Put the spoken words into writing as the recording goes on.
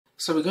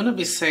So we're going to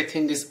be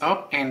setting this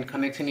up and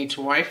connecting it to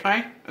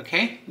Wi-Fi,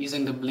 okay,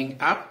 using the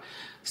Blink app.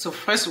 So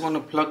first we want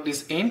to plug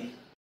this in.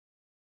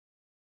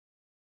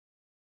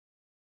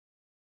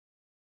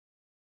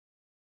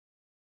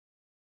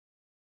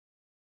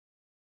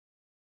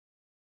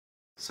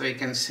 So you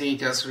can see it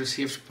has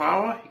received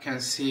power. You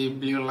can see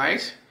blue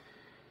light,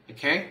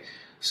 okay.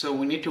 So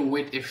we need to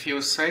wait a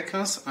few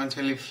seconds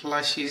until it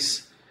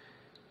flashes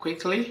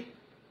quickly.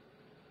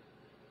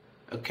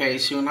 Okay,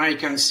 so now you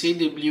can see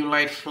the blue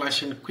light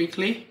flashing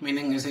quickly,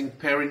 meaning it's in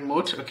pairing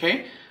mode,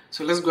 okay?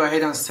 So let's go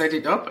ahead and set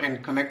it up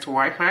and connect to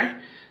Wi-Fi.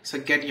 So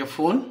get your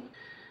phone.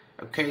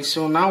 Okay,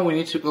 so now we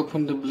need to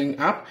open the Blink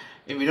app.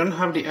 If you don't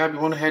have the app, you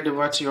want to head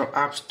over to your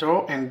app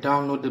store and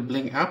download the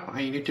Blink app,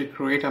 and you need to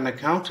create an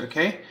account,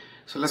 okay?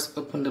 So let's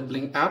open the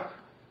Blink app.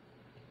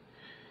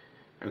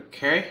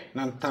 Okay,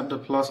 now tap the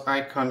plus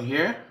icon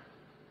here.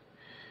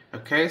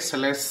 Okay,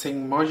 select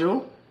sync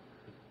module.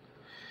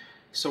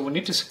 So we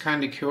need to scan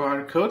the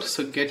QR code,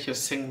 so get your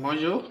sync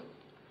module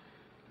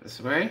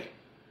this way.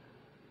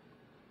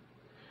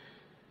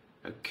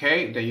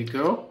 Okay, there you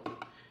go.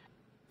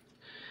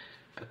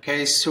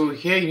 Okay, so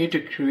here you need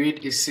to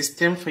create a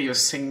system for your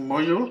sync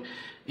module.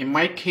 In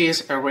my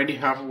case, I already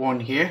have one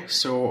here,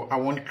 so I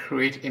won't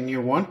create a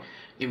new one.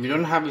 If you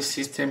don't have a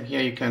system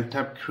here, you can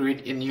tap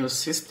create a new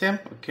system,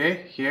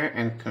 okay, here,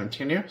 and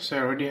continue. So I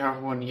already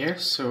have one here,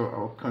 so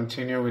I'll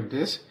continue with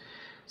this.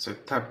 So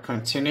tap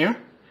continue.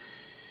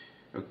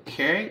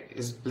 Okay,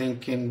 it's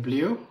blinking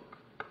blue.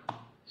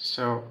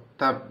 So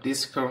tap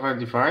discover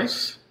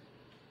device.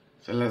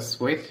 So let's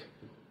wait.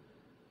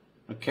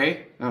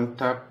 Okay, now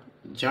tap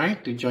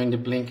join to join the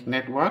Blink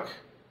network.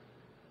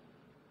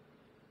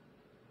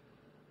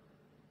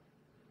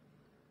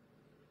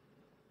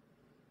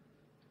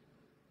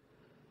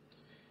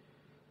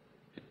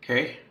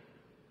 Okay.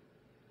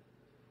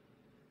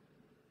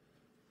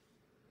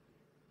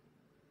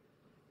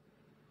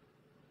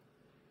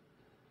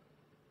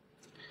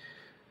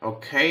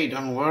 Okay,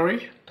 don't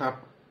worry,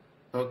 tap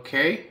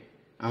OK,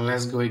 and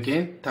let's go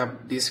again,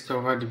 tap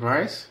discover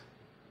device.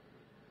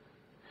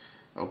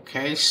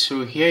 Okay,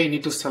 so here you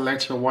need to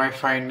select your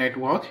Wi-Fi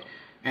network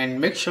and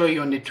make sure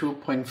you're on the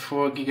 2.4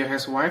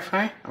 gigahertz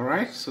Wi-Fi.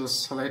 Alright, so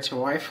select your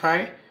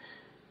Wi-Fi,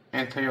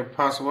 enter your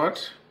password,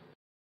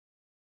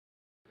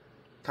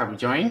 tap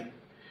join.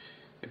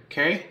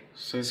 Okay,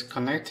 so it's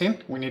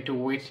connecting. We need to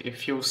wait a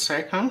few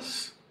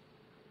seconds.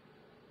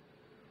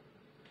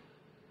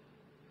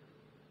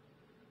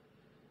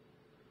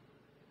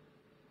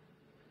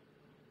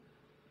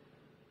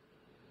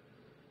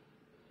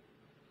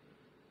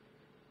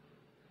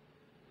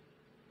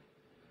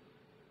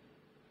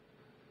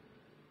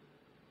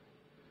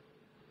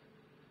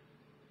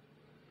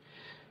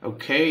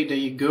 Okay, there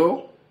you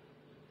go.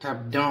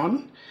 Tap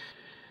done.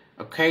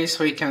 Okay,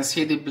 so you can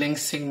see the Blink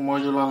Sync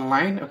module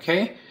online.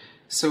 Okay,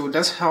 so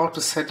that's how to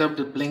set up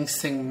the Blink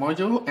Sync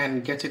module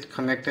and get it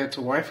connected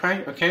to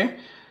Wi-Fi. Okay,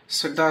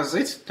 so that's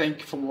it. Thank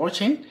you for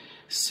watching.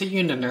 See you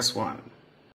in the next one.